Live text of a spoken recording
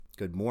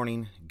good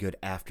morning, good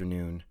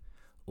afternoon,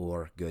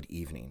 or good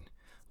evening.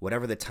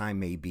 Whatever the time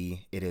may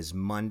be, it is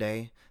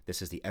Monday.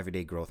 This is the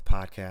Everyday Growth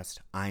Podcast.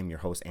 I'm your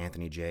host,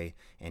 Anthony J.,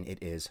 and it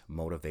is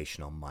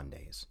Motivational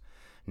Mondays.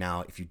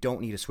 Now, if you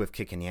don't need a swift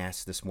kick in the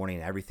ass this morning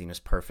and everything is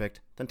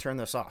perfect, then turn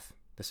this off.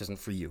 This isn't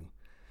for you.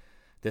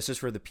 This is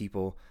for the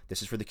people.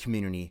 This is for the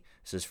community.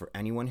 This is for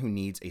anyone who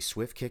needs a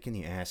swift kick in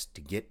the ass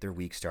to get their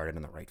week started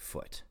on the right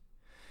foot.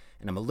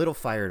 And I'm a little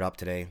fired up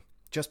today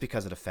just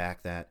because of the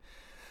fact that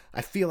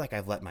I feel like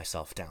I've let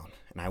myself down,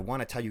 and I want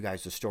to tell you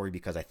guys the story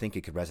because I think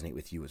it could resonate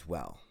with you as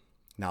well.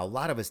 Now, a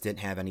lot of us didn't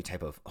have any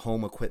type of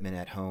home equipment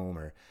at home,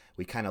 or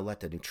we kind of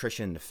let the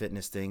nutrition, the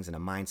fitness things, and the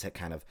mindset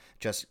kind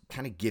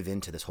of give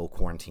into this whole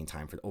quarantine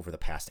time for over the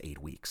past 8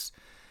 weeks.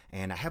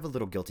 And I have a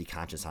little guilty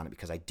conscience on it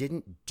because I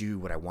didn't do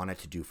what I wanted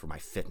to do for my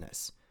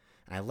fitness.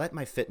 And I let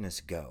my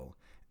fitness go,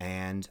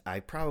 and I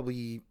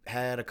probably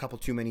had a couple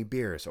too many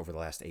beers over the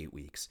last 8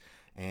 weeks.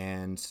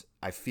 And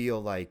I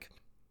feel like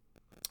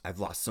I've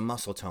lost some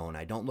muscle tone.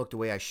 I don't look the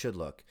way I should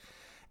look.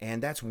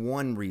 And that's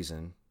one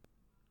reason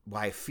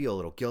why I feel a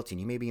little guilty. And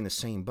you may be in the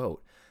same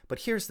boat. But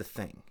here's the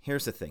thing.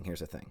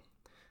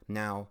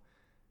 Now,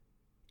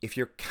 if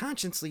you're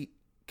consciously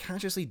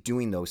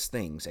doing those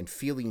things and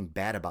feeling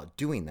bad about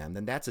doing them,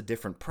 then that's a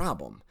different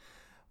problem.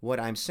 What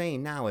I'm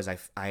saying now is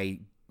I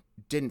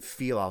didn't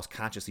feel I was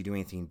consciously doing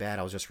anything bad.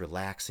 I was just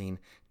relaxing,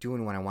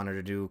 doing what I wanted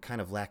to do,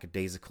 kind of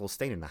lackadaisical,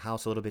 staying in the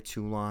house a little bit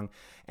too long,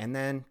 and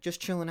then just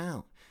chilling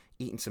out.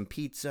 Eating some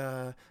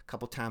pizza a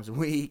couple times a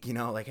week,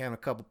 like having a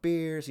couple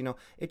beers,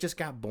 it just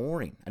got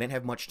boring. I didn't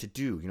have much to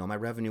do. My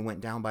revenue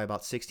went down by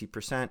about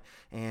 60%,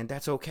 and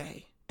that's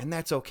okay.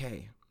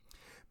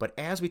 But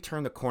as we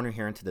turn the corner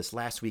here into this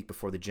last week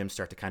before the gyms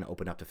start to kind of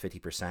open up to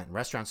 50% and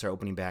restaurants are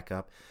opening back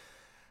up,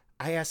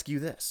 I ask you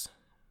this.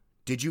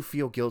 Did you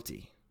feel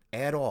guilty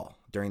at all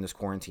during this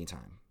quarantine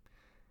time?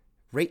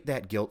 Rate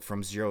that guilt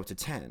from 0 to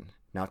 10.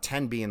 Now,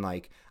 10 being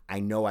like, I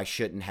know I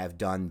shouldn't have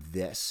done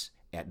this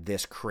at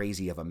this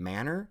crazy of a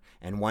manner,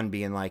 and 1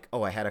 being like,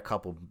 oh, I had a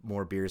couple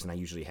more beers than I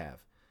usually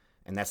have.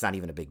 And that's not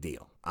even a big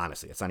deal.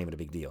 Honestly, it's not even a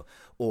big deal.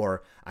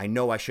 Or I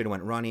know I should have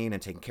went running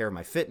and taken care of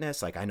my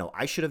fitness. Like, I know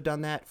I should have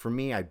done that. For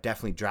me, I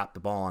definitely dropped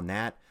the ball on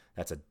that.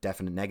 That's a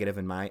definite negative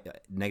in my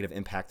negative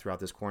impact throughout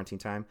this quarantine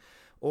time.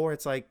 Or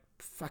it's like,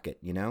 fuck it,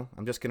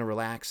 I'm just going to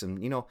relax.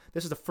 And,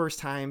 this is the first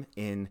time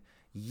in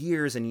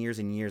years and years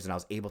and years that I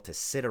was able to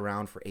sit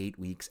around for 8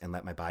 weeks and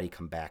let my body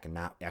come back and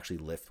not actually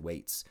lift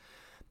weights.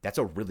 That's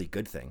a really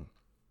good thing.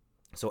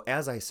 So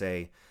as I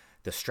say,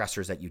 the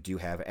stressors that you do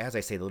have, as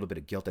I say, the little bit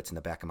of guilt that's in the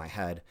back of my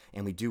head,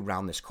 and we do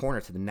round this corner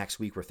to the next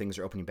week where things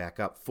are opening back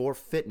up for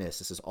fitness.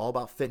 This is all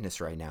about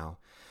fitness right now.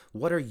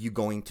 What are you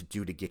going to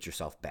do to get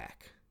yourself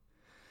back?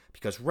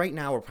 Because right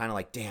now we're kind of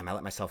like, damn, I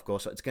let myself go.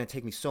 So it's going to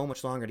take me so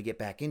much longer to get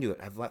back into it.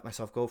 I've let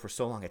myself go for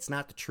so long. It's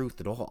not the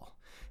truth at all.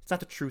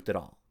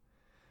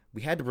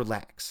 We had to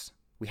relax.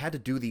 We had to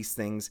do these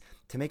things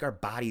to make our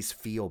bodies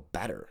feel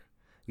better.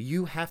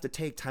 You have to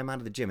take time out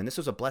of the gym. And this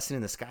was a blessing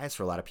in disguise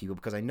for a lot of people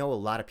because I know a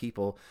lot of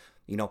people,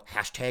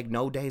 hashtag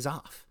no days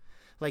off.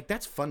 Like,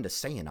 that's fun to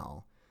say and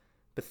all.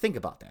 But think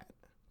about that.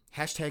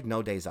 Hashtag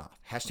no days off.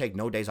 Hashtag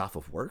no days off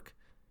of work.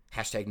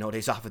 Hashtag no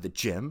days off of the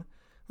gym.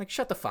 Like,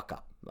 shut the fuck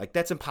up. Like,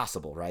 that's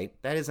impossible, right?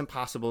 That is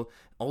impossible.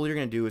 All you're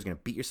going to do is going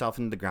to beat yourself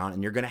into the ground,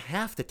 and you're going to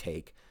have to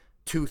take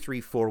 2,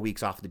 3, 4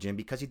 weeks off of the gym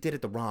because you did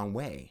it the wrong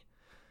way.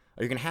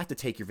 Or you're going to have to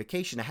take your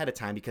vacation ahead of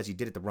time because you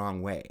did it the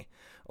wrong way.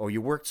 Or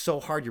you worked so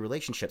hard your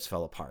relationships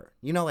fell apart.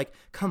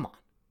 Come on.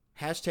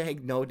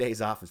 Hashtag no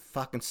days off is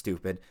fucking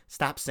stupid.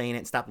 Stop saying it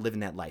and stop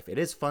living that life. It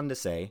is fun to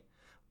say,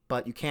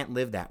 but you can't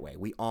live that way.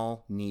 We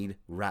all need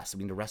rest.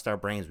 We need to rest our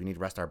brains. We need to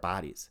rest our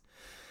bodies.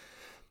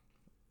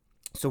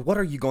 So what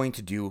are you going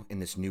to do in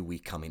this new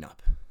week coming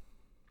up?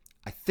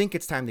 I think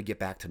it's time to get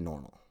back to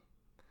normal.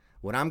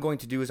 What I'm going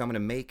to do is I'm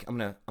going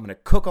to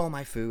cook all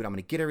my food. I'm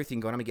going to get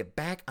everything going. I'm going to get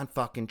back on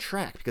fucking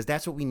track because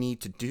that's what we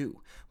need to do.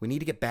 We need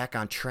to get back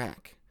on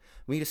track.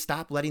 We need to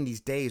stop letting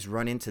these days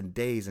run into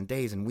days and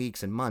days and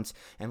weeks and months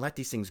and let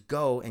these things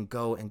go and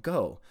go and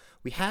go.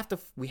 We have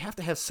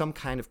to have some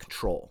kind of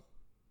control.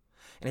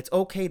 And it's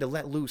okay to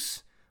let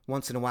loose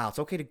once in a while. It's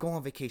okay to go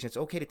on vacation. It's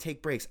okay to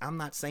take breaks. I'm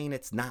not saying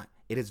it's not.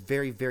 It is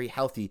very, very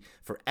healthy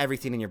for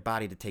everything in your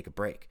body to take a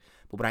break.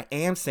 But what I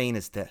am saying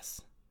is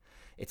this.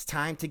 It's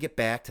time to get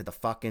back to the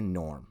fucking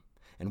norm.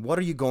 And what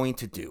are you going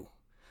to do?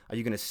 Are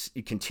you going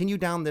to continue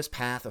down this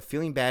path of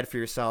feeling bad for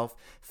yourself,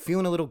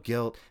 feeling a little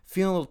guilt,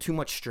 feeling a little too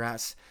much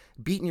stress,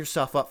 beating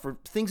yourself up for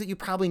things that you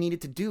probably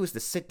needed to do is to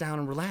sit down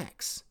and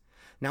relax?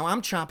 Now,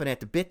 I'm chomping at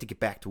the bit to get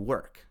back to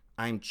work.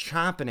 I'm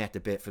chomping at the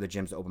bit for the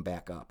gyms to open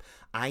back up.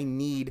 I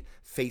need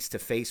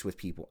face-to-face with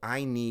people.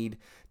 I need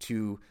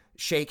to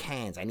shake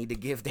hands. I need to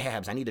give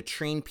dabs. I need to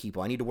train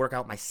people. I need to work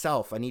out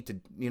myself. I need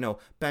to,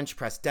 bench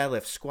press,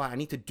 deadlift, squat. I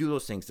need to do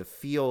those things to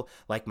feel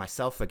like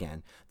myself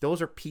again.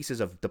 Those are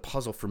pieces of the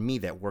puzzle for me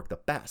that work the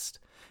best.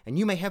 And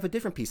you may have a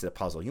different piece of the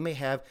puzzle. You may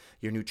have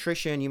your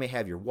nutrition. You may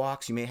have your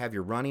walks. You may have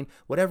your running.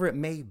 Whatever it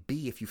may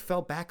be, if you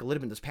fell back a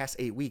little bit this past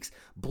 8 weeks,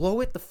 blow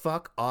it the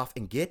fuck off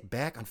and get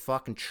back on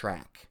fucking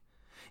track.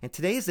 And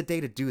today is the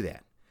day to do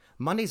that.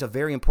 Monday's a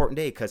very important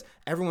day because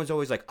everyone's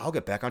always like, I'll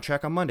get back on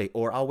track on Monday,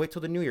 or I'll wait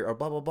till the new year, or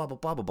blah, blah, blah, blah,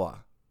 blah, blah, blah.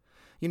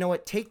 You know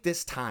what? Take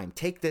this time,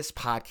 take this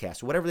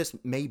podcast, whatever this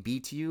may be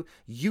to you,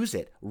 use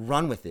it,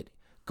 run with it.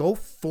 Go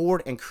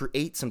forward and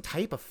create some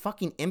type of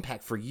fucking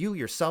impact for you,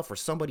 yourself, or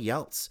somebody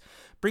else.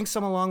 Bring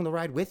someone along the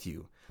ride with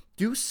you.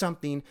 Do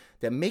something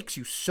that makes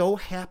you so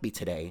happy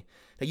today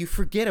that you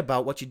forget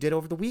about what you did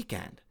over the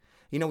weekend.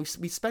 You know,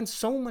 we spend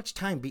so much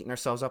time beating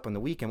ourselves up on the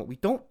weekend. What we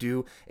don't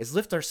do is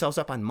lift ourselves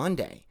up on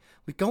Monday.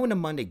 We go into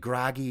Monday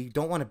groggy,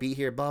 don't want to be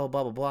here, blah, blah,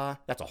 blah, blah, blah.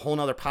 That's a whole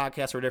nother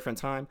podcast for a different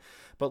time.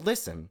 But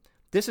listen,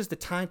 this is the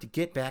time to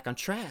get back on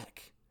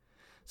track.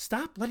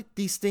 Stop letting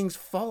these things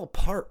fall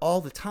apart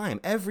all the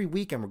time. Every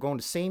weekend we're going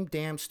the same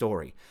damn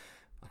story.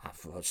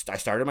 I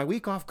started my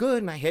week off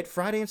good, and I hit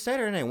Friday and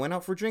Saturday, and I went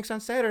out for drinks on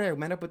Saturday. I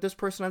met up with this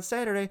person on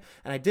Saturday,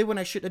 and I did what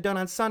I shouldn't have done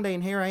on Sunday,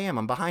 and here I am.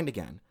 I'm behind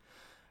again.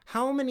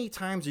 How many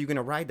times are you going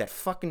to ride that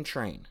fucking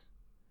train?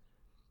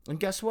 And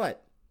guess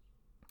what?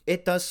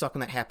 It does suck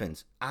when that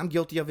happens. I'm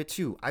guilty of it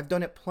too. I've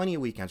done it plenty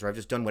of weekends where I've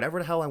just done whatever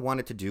the hell I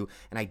wanted to do,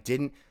 and I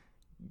didn't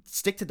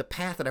stick to the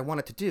path that I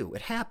wanted to do.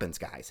 It happens,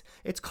 guys.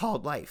 It's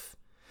called life.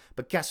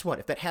 But guess what?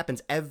 If that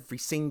happens every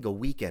single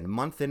weekend,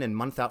 month in and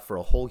month out for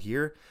a whole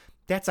year,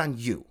 that's on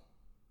you.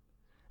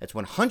 That's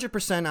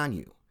 100% on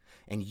you.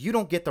 And you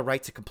don't get the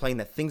right to complain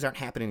that things aren't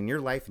happening in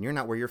your life and you're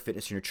not where your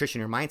fitness, your nutrition,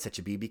 your mindset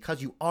should be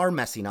because you are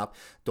messing up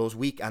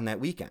on that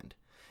weekend.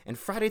 And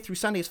Friday through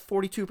Sunday is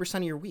 42%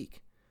 of your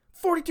week.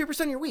 42%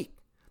 of your week.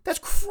 That's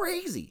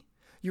crazy.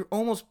 You're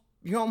almost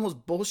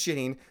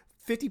bullshitting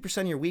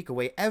 50% of your week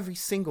away every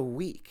single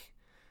week.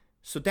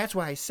 So that's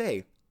why I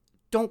say,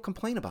 don't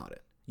complain about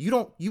it.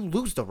 You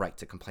lose the right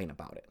to complain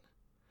about it.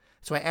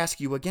 So I ask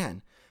you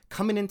again,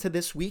 coming into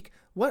this week,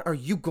 what are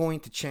you going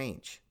to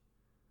change?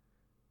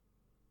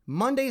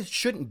 Mondays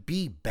shouldn't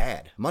be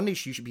bad.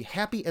 Mondays, you should be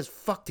happy as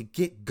fuck to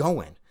get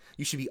going.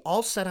 You should be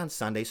all set on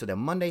Sunday so that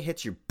Monday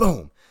hits you,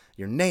 boom,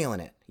 you're nailing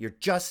it. You're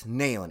just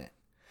nailing it.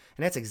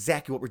 And that's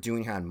exactly what we're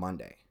doing here on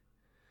Monday.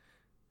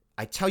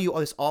 I tell you all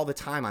this all the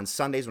time on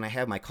Sundays when I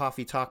have my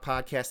Coffee Talk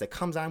podcast that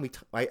comes on.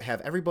 I have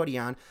everybody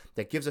on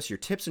that gives us your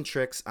tips and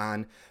tricks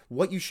on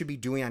what you should be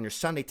doing on your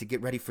Sunday to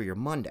get ready for your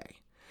Monday.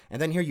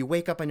 And then here you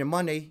wake up on your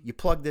Monday, you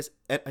plug this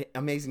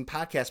amazing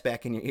podcast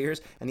back in your ears,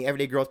 and the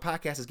Everyday Growth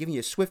Podcast is giving you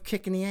a swift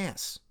kick in the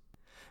ass.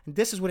 And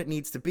this is what it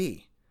needs to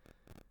be.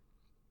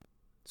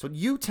 So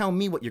you tell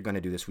me what you're going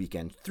to do this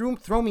weekend.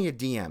 Throw me a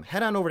DM.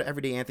 Head on over to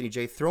Everyday Anthony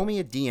J. Throw me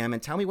a DM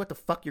and tell me what the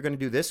fuck you're going to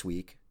do this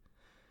week.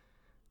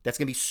 That's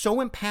going to be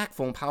so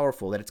impactful and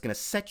powerful that it's going to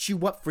set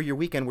you up for your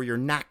weekend where you're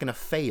not going to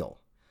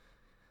fail.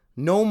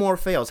 No more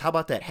fails. How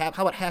about that? How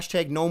about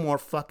hashtag no more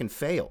fucking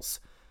fails?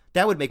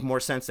 That would make more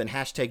sense than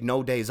hashtag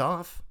no days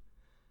off.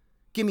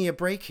 Give me a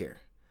break here.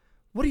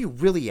 What are you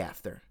really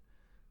after?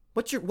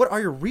 What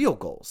are your real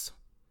goals?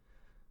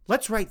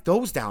 Let's write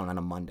those down on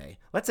a Monday.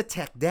 Let's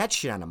attack that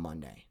shit on a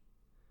Monday.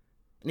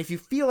 And if you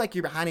feel like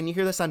you're behind and you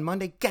hear this on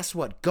Monday, guess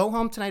what? Go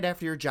home tonight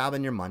after your job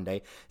on your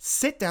Monday,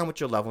 sit down with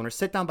your loved one or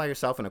sit down by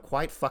yourself in a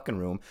quiet fucking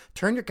room,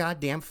 turn your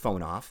goddamn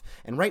phone off,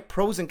 and write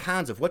pros and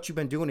cons of what you've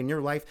been doing in your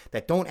life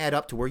that don't add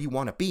up to where you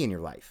want to be in your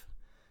life.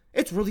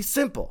 It's really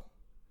simple.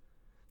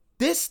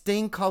 This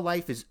thing called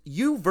life is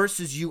you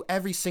versus you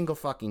every single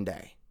fucking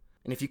day.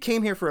 And if you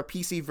came here for a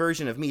PC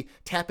version of me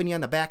tapping you on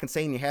the back and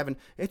saying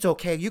it's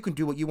okay, you can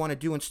do what you want to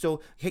do and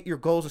still hit your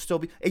goals and still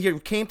be, you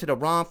came to the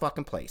wrong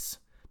fucking place.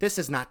 This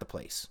is not the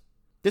place.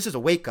 This is a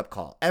wake-up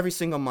call every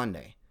single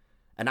Monday.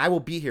 And I will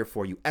be here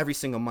for you every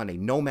single Monday,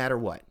 no matter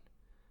what.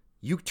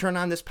 You turn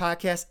on this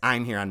podcast,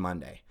 I'm here on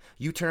Monday.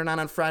 You turn it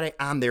on Friday,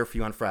 I'm there for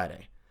you on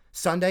Friday.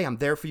 Sunday, I'm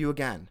there for you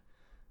again.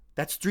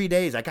 That's 3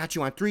 days. I got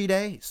you on 3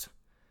 days.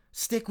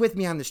 Stick with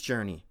me on this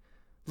journey.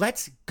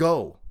 Let's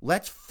go.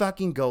 Let's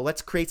fucking go.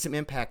 Let's create some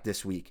impact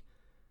this week.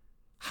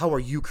 How are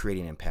you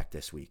creating impact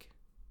this week?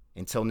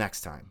 Until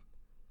next time,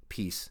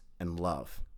 peace and love.